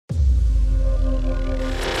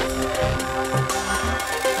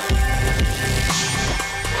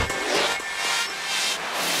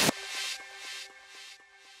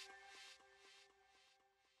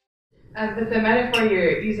But the metaphor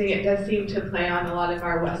you're using, it does seem to play on a lot of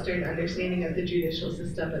our Western understanding of the judicial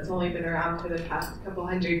system that's only been around for the past couple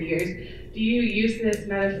hundred years. Do you use this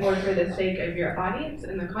metaphor for the sake of your audience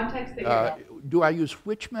in the context that you're Do I use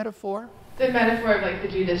which metaphor? The metaphor of like the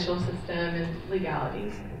judicial system and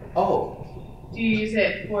legalities. Oh. Do you use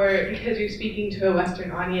it because you're speaking to a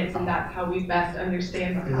Western audience and that's how we best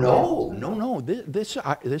understand the context? No.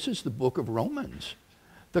 This is the book of Romans.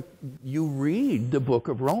 You read the book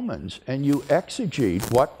of Romans and you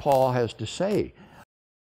exegete what Paul has to say.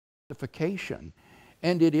 Justification.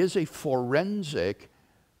 And it is a forensic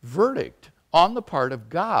verdict on the part of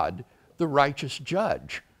God, the righteous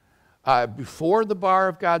judge. Before the bar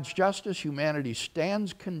of God's justice, humanity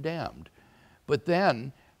stands condemned. But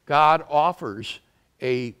then God offers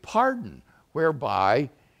a pardon whereby,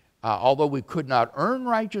 although we could not earn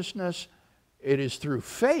righteousness, it is through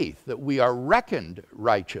faith that we are reckoned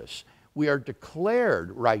righteous. We are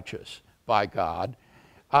declared righteous by God.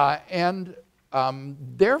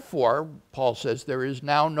 Therefore, Paul says, there is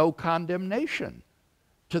now no condemnation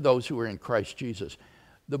to those who are in Christ Jesus.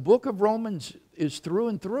 The book of Romans is through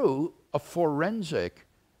and through a forensic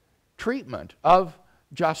treatment of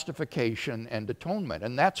justification and atonement.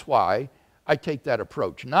 And that's why I take that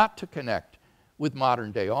approach, not to connect with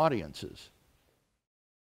modern day audiences.